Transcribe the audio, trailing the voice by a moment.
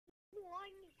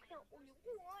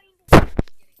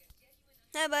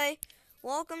Hi, bye.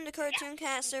 Welcome to Cartoon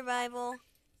Cat Survival.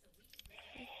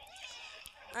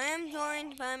 I am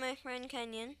joined by my friend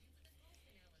Kenyon.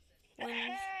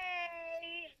 Hey!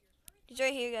 He's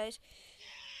right here, guys.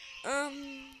 I got a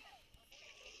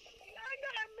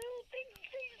moving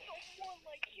someone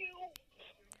like you.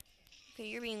 Okay,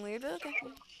 you're being weird, but okay.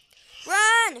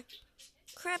 Run!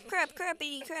 Crap,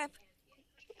 crappity, crap.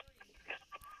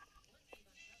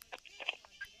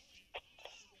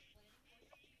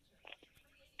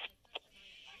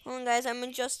 Hold on, guys. I'm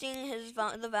adjusting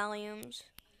the volumes.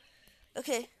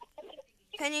 Okay.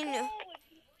 Kenyon.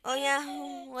 Oh yeah.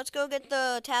 Let's go get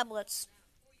the tablets.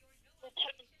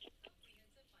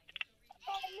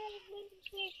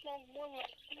 Someone like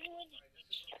you.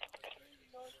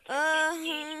 I'm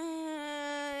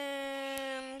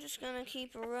just gonna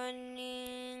keep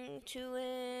running to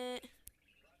it.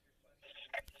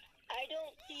 I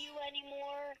don't see you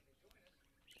anymore.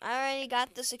 I already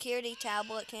got the security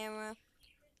tablet camera.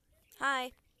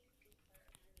 Hi.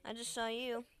 I just saw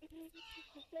you.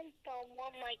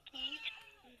 Someone like you.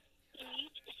 Too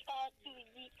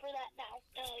deep for that now.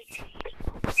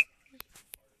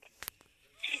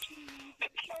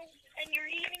 And you're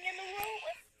eating in the room?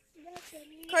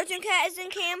 Cartoon Cat is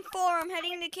in Cam 4. I'm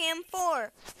heading to Cam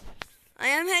 4. I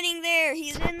am heading there.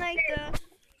 He's in like the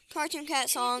Cartoon Cat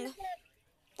song.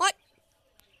 What?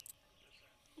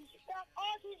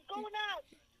 Oh, he's going out.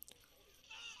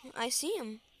 I see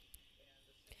him.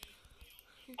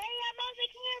 Hey, I'm on the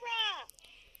camera.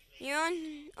 You're on?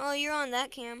 Oh, you're on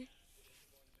that cam.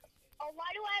 Oh, why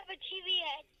do I have a TV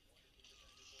head?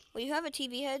 Well, you have a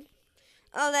TV head.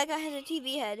 Oh, that guy has a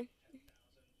TV head.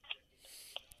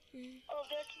 Oh,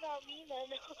 that's not me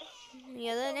then.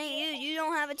 Yeah, that ain't you. You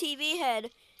don't have a TV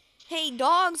head. Hey,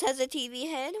 Dogs has a TV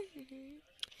head.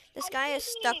 This guy is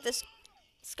stuck. This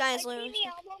guy is losing.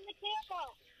 I'm on the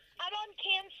camera. I'm on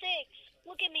cam 6.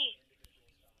 Look at me.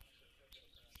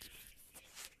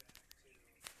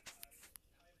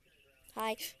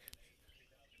 Hi.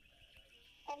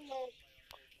 Almost.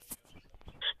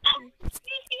 You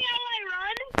see how I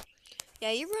run?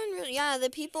 Yeah, you run really. Yeah, the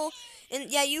people,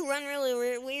 and yeah, you run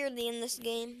really weirdly in this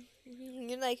game.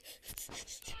 You're like,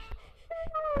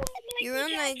 you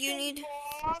run like you need.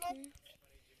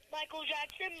 Michael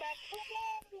Jackson,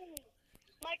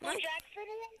 Michael Jackson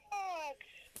walks.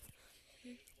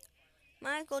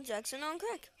 Michael Jackson on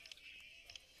crack.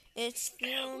 It's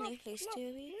the only place to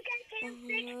be. Look at cam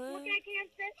 6. Look at cam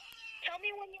 6. Tell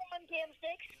me when you're on cam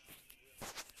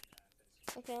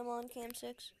 6. Okay, I'm on cam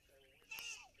 6.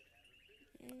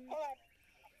 Hold on.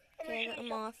 Okay,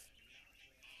 I'm off.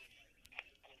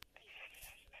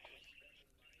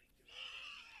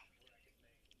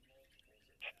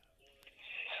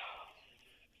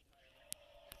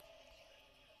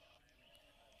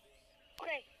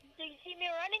 Okay, do you see me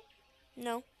running?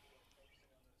 No.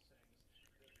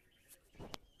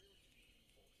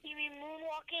 You mean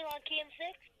moonwalking on cam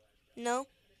 6? No.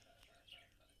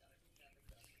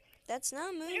 That's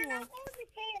not You're moonwalk. not on the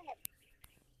cam.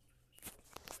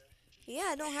 Yeah,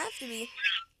 I don't have to be.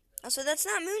 So that's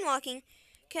not moonwalking.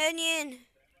 Kenyon,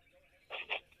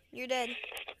 you're dead.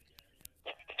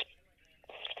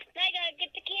 Now I gotta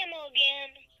get the camo again.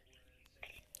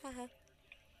 Haha.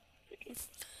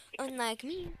 Unlike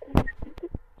me.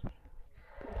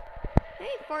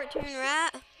 Hey, Fortune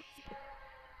Rat.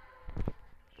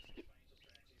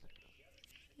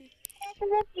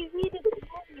 Oh,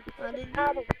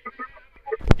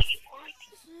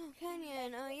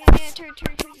 Kenyon. Oh, yeah,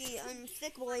 turkey. I'm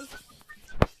sick, boy.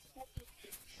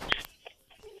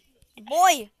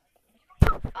 Boy!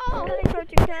 Oh, hey,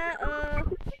 Cartoon Cat.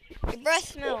 Your breath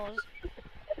smells.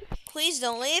 Please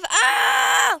don't leave.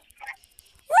 Ah!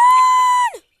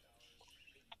 Run!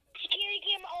 Security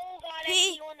cam. Oh god, I Hey.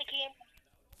 see you on the camera.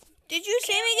 Did you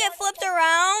see me get flipped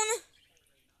around?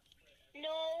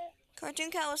 No.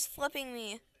 Cartoon Cat was flipping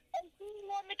me. I see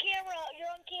you on the camera. You're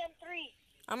on cam 3.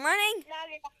 I'm running. Now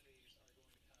you're not.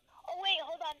 Oh wait,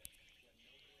 hold on.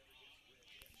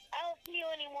 I don't see you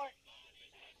anymore.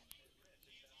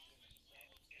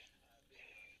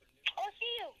 Oh, I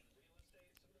see you.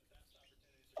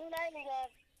 Oh, now you're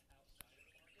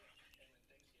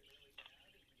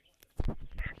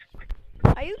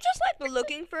gone. Are you just like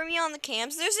looking for me on the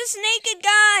cams? There's this naked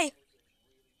guy.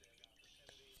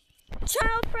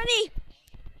 Child Freddy.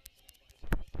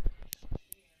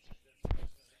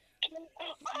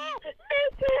 Ah,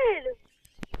 naked!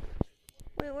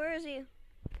 Wait, where is he?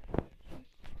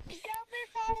 He's down this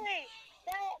hallway.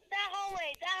 That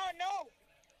hallway. No.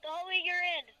 The hallway you're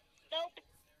in. Nope.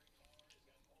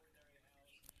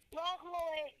 Wrong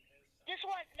hallway. This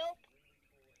one. Nope.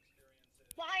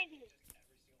 Behind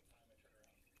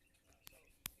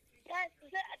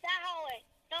That hallway.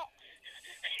 No.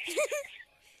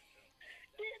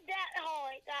 That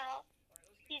hallway. That hallway.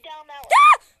 He's down that way.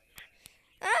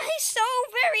 He's so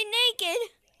very naked.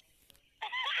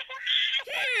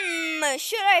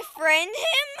 Should I friend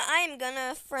him? I'm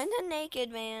gonna friend a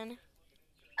naked man.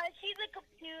 I see the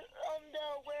computer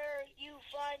where you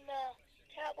find the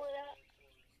tablet at.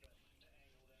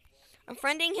 I'm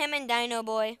friending him and Dino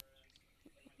Boy.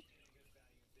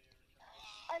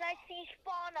 And I see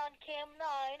spawn on cam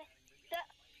 9.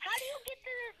 How do you get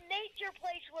to this nature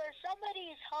place where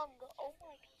somebody is hung? Oh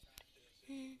my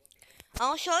god.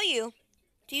 I'll show you.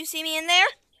 Do you see me in there?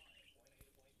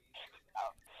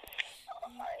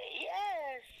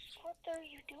 Yes. What are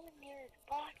you doing here,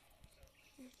 Spot?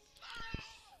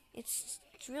 It's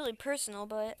really personal,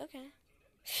 but okay.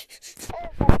 Oh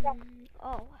my god.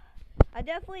 Oh, I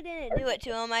definitely didn't do it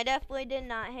to him. I definitely did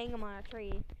not hang him on a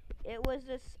tree. It was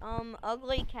this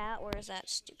ugly cat. Where is that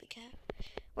stupid cat?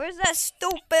 Where's that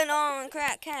stupid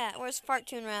crack cat? Where's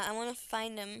Fartoon Rat? I want to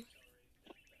find him.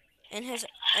 And all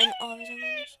of his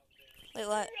owners. Wait,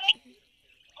 what?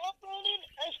 I'm running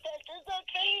as fast as I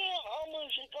can. I'm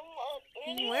losing come up.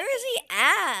 Where is he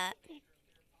at?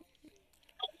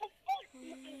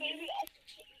 Baby,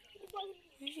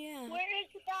 Where's he at? where is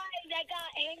the guy that got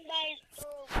hanged by his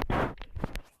throat?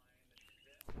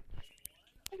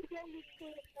 I'm going to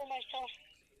see it for myself.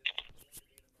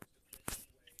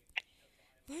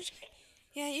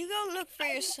 Yeah, you go look for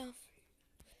yourself.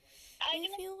 If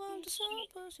don't you love to see sell it.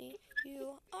 pussy,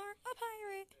 you are a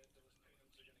pirate.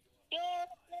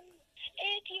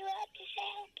 If you have to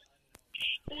sound,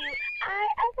 you are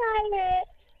a pirate.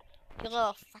 You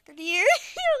little fucker deer.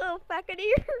 You little fucker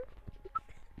deer.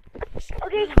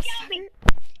 Okay, Little tell me.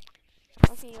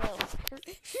 fucker. Okay, you little fucker.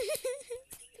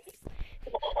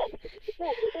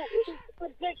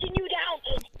 What's getting you down?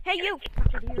 Hey, you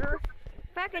fucker deer.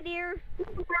 Fucker deer.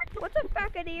 What's a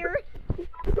fucker deer?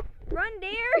 Run,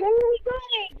 deer. Where are you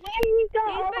going? Where are you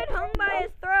going? He's been hung by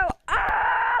his throat.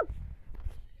 Oh!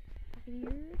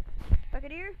 Fucker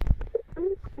deer.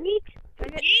 Meet.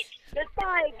 Fucker.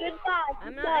 Goodbye. Goodbye.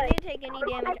 I'm not. I didn't take any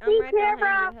damage. I I'm right see behind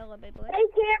camera. you. Hello, big boy. Hey,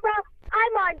 camera.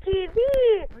 I'm on TV.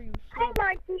 Are you I'm sure?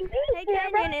 on TV. Hey,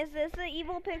 camera. Kenyon, is this the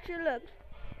evil picture? Look.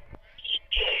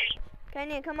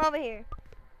 Kenyon, come over here.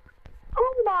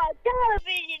 Oh my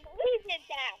television. Isn't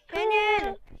that Kenyon!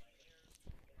 cool?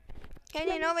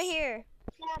 Kenyon, over here.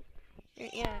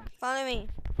 Yeah, follow me.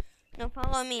 No,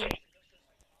 follow me.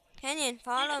 Kenyon,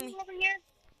 follow me. Over here.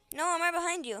 No, I'm right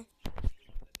behind you.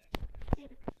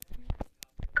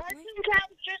 Cartoon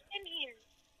Cat's just in here.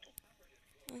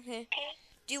 Okay.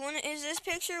 Do you want to, is this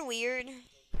picture weird?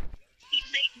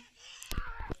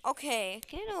 Okay,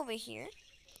 get over here.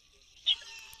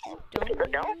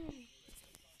 Don't.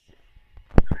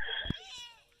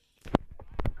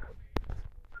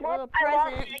 Little I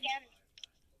lost present. it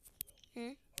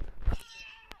again.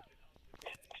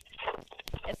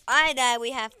 If I die,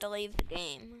 we have to leave the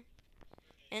game.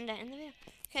 And in the video.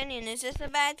 Kenyon, is this a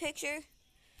bad picture?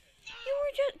 You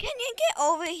were just Kenyon, get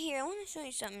over here. I want to show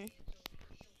you something.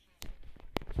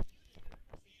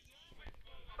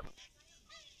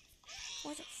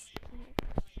 What the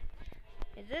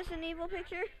is this an evil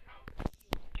picture?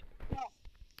 No.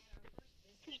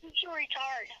 This is a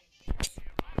retard.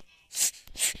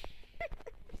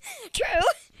 True.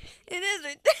 It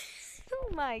is. Oh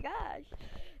my gosh.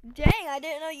 Dang, I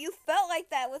didn't know you felt like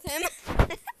that with him.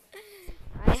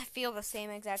 I feel the same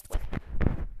exact way.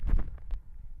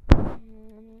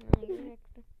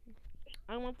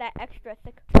 I want that extra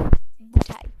thick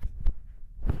booty.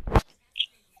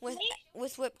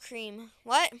 With whipped cream.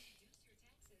 What?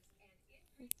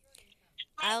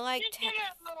 I like just gonna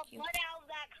let out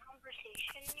that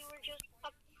conversation you were just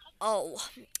up. Oh,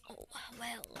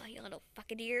 well, you little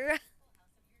fucking dear.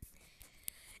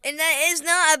 And that is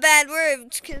not a bad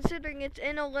word, considering it's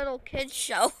in a little kid's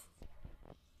show.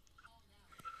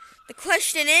 The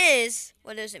question is,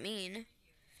 what does it mean?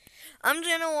 I'm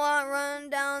gonna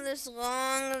run down this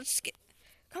long.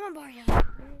 Come on, Mario.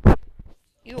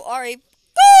 You are a.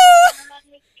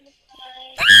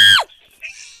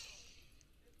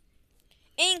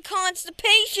 In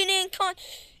constipation, in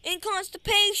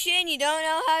constipation, you don't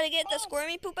know how to get the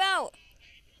squirmy poop out.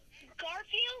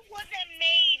 Garfield wasn't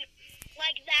made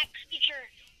like that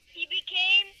creature. He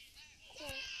became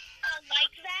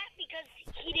like that because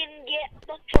he didn't get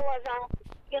the killers out.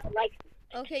 Just like.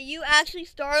 Okay, you actually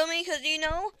startled me because you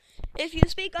know, if you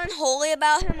speak unholy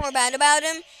about him or bad about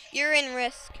him, you're in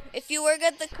risk. If you work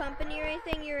at the company or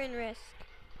anything, you're in risk.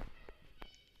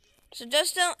 So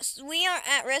just don't. We aren't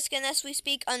at risk unless we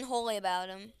speak unholy about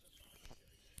him.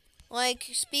 like,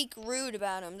 speak rude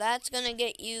about him. That's gonna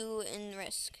get you in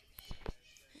risk.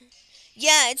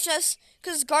 Yeah, it's just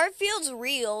because Garfield's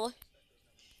real,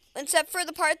 except for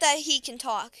the part that he can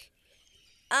talk.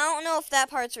 I don't know if that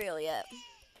part's real yet.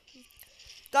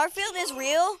 Garfield is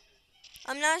real.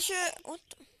 I'm not sure.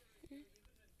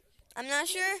 I'm not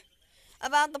sure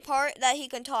about the part that he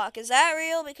can talk. Is that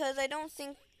real? Because I don't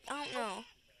know.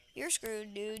 You're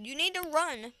screwed, dude. You need to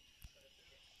run.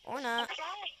 Or not.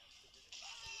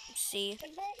 Let's see. It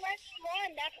won't let me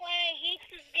run. That's why I hate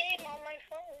this game on my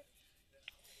phone.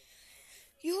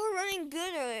 You were running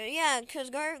good earlier. Yeah, because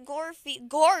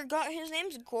his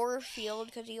name's Gorefield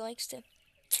because he likes to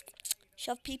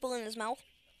shove people in his mouth.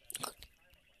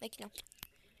 Like, you know.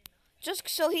 Just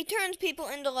so he turns people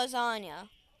into lasagna.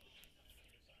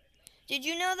 Did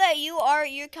you know that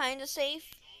you're kind of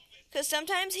safe? Because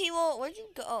sometimes he will, where'd you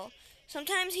go?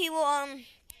 Sometimes he will,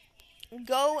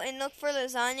 go and look for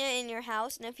lasagna in your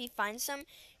house, and if he finds some,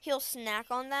 he'll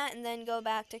snack on that and then go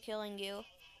back to killing you.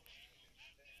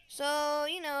 So,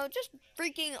 you know, just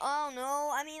freaking, oh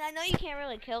no, I mean, I know you can't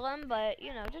really kill him, but,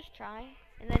 you know, just try,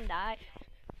 and then die.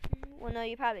 Well, no,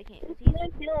 you probably can't. You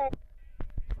can't kill him.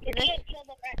 You can't kill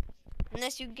the rest.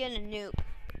 Unless you get a nuke.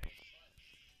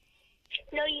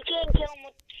 No, you can't kill him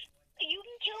with, you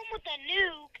can kill him with a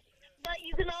nuke, but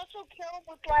you can also kill him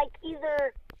with, like,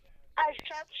 either a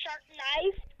sharp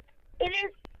knife in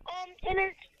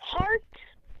his heart.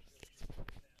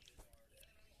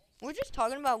 We're just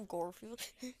talking about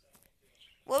Gorefield.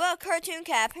 What about Cartoon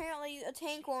Cat? Apparently a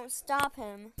tank won't stop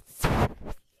him.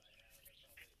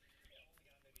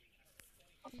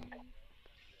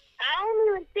 I don't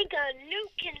even think a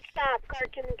nuke can stop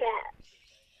Cartoon Cat.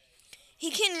 He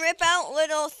can rip out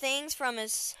little things from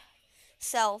his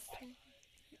self.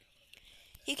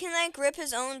 He can, like, rip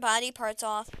his own body parts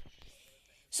off.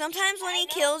 Sometimes when he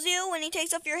kills you, when he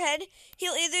takes off your head,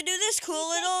 he'll either do this cool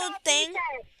little thing.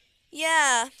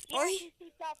 Yeah. Or he'll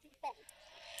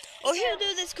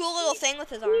do this cool little thing with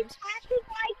his arms.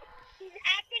 He's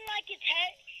acting like his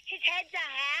head's a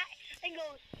hat and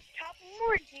goes, top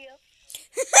more deal.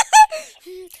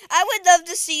 I would love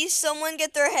to see someone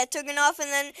get their head taken off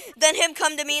and then him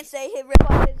come to me and say, hey, rip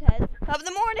off his head. Top of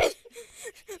the morning.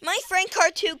 My friend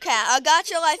Cartoon Cat, a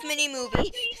Gotcha Life mini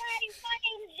movie.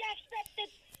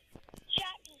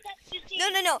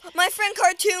 No. My friend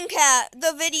Cartoon Cat,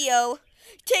 the video,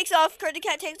 Cartoon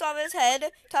Cat takes off his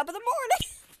head. Top of the morning.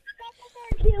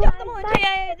 Top of the morning.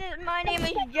 Hey, my name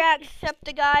is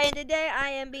Jacksepticeye, and today I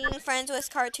am being friends with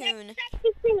Cartoon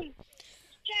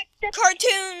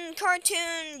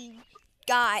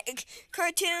guy.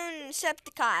 Cartoon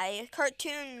Septiceye.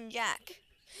 Cartoon Jack.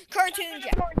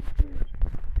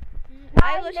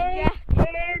 I was Jack.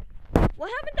 What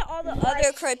happened to all the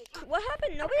other what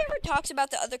happened? Nobody ever talks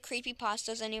about the other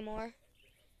creepypastas anymore.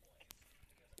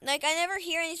 Like, I never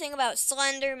hear anything about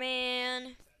Slender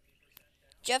Man,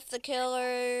 Jeff the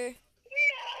Killer. No!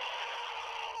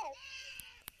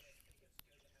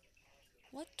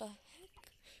 What the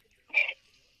heck?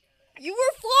 You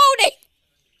were floating!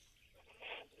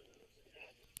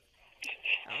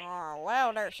 Oh,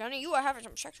 well there, Sonny. You are having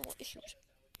some sexual issues.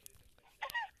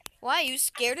 Why, are you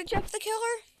scared of Jeff the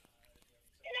Killer?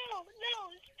 No.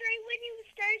 Straight when you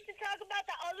started to talk about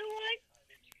the other one,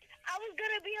 I was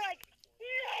gonna be like, no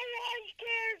one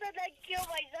cares, and then kill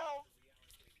myself.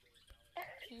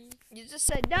 You just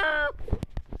said no.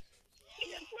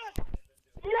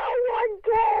 No one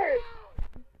cares.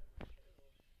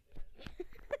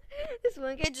 This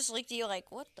one kid just looked at you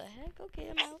like, what the heck? Okay,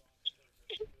 I'm out.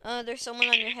 There's someone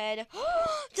on your head.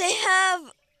 They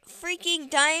have freaking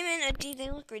diamond. They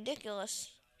look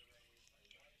ridiculous.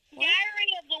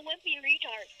 Diary of the Wimpy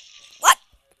Retard. What?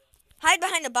 Hide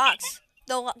behind the box.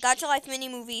 The Gotcha Life mini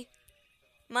movie.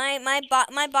 My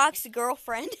box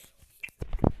girlfriend.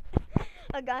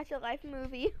 A Gotcha Life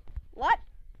movie. What?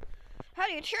 How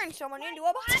do you turn someone into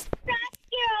a box? That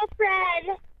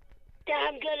girlfriend that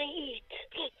I'm gonna eat.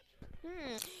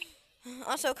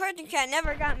 Also, Cartoon Cat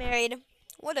never got married.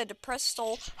 What a depressed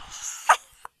soul.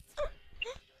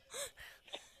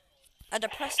 A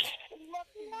depressed.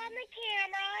 Looking on the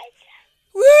cameras.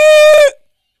 Woo!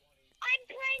 I'm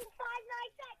playing Five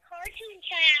Nights at Cartoon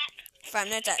Cat. 5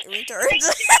 Nights at Retards.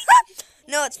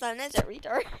 No, it's 5 Nights at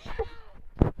Retards.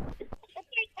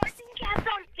 Okay, Cartoon Cat's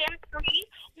on Sim 3,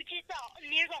 which is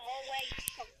near the hallway.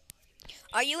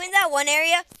 Are you in that one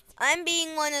area? I'm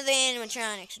being one of the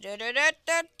animatronics.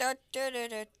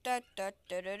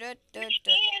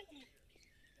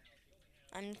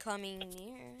 I'm coming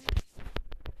near.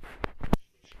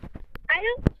 I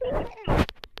don't see him.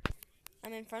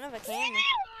 I'm in front of a camera.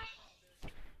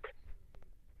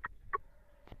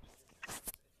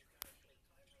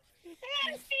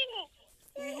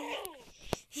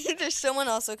 there's someone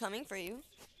also coming for you.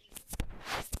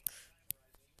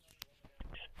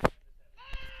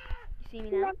 You see me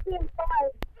now?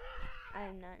 I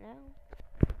am not now.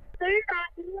 I'm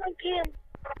on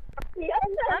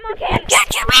can.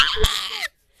 Get your ass!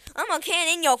 I'm on can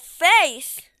in your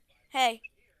face. Hey.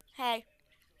 Hey.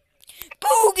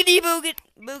 Boogity boogity.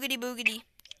 Boogity boogity.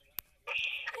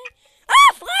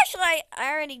 Ah, flashlight!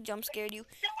 I already jump scared you.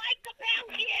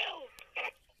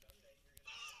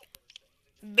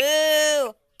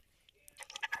 Boo!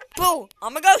 Boo!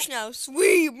 I'm a ghost now.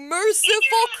 Sweet,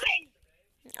 merciful.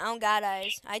 I don't got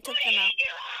eyes. I took them out.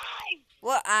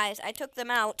 What eyes? I took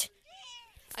them out.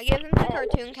 I gave him the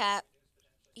cartoon cat.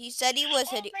 He said he was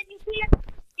hitting.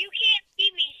 You can't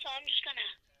see me, so I'm just gonna.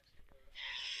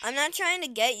 I'm not trying to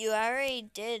get you. I already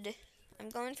did. I'm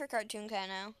going for cartoon cat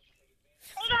now.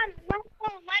 Hold on.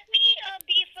 Let me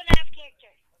be a FNAF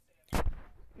character.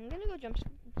 I'm gonna go jump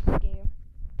scare.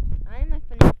 I'm a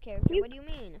FNAF character. What do you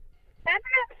mean?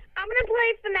 I'm gonna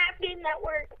play FNAF Game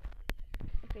Network.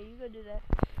 Okay, you go do that.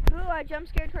 Ooh, I jump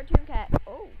scared cartoon cat.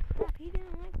 Oh, crap, he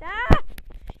didn't like that.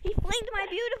 He flanked my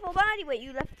beautiful body. Wait,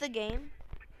 you left the game?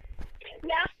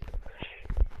 Yeah.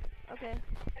 Okay.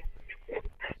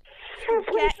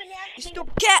 Cat. Stop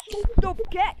cat. Stop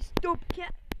cat. Stop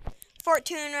cat.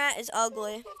 Fortune rat is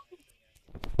ugly.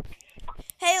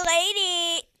 Hey,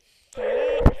 lady.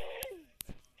 Hey.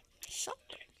 Shut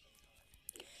up.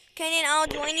 Okay, then I'll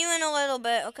join you in a little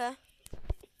bit, okay?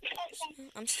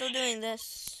 I'm still doing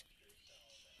this.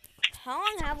 How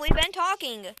long have we been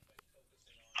talking?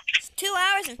 It's 2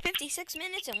 hours and 56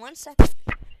 minutes and 1 second.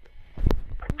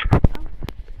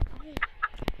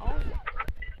 Oh.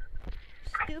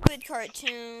 Stupid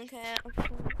cartoon cat.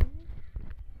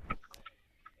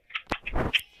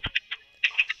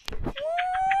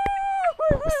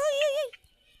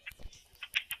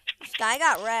 This guy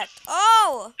got wrecked.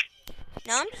 Oh!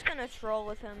 Now I'm just gonna troll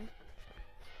with him.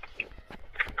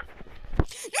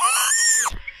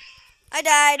 I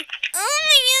died. Oh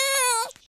my god!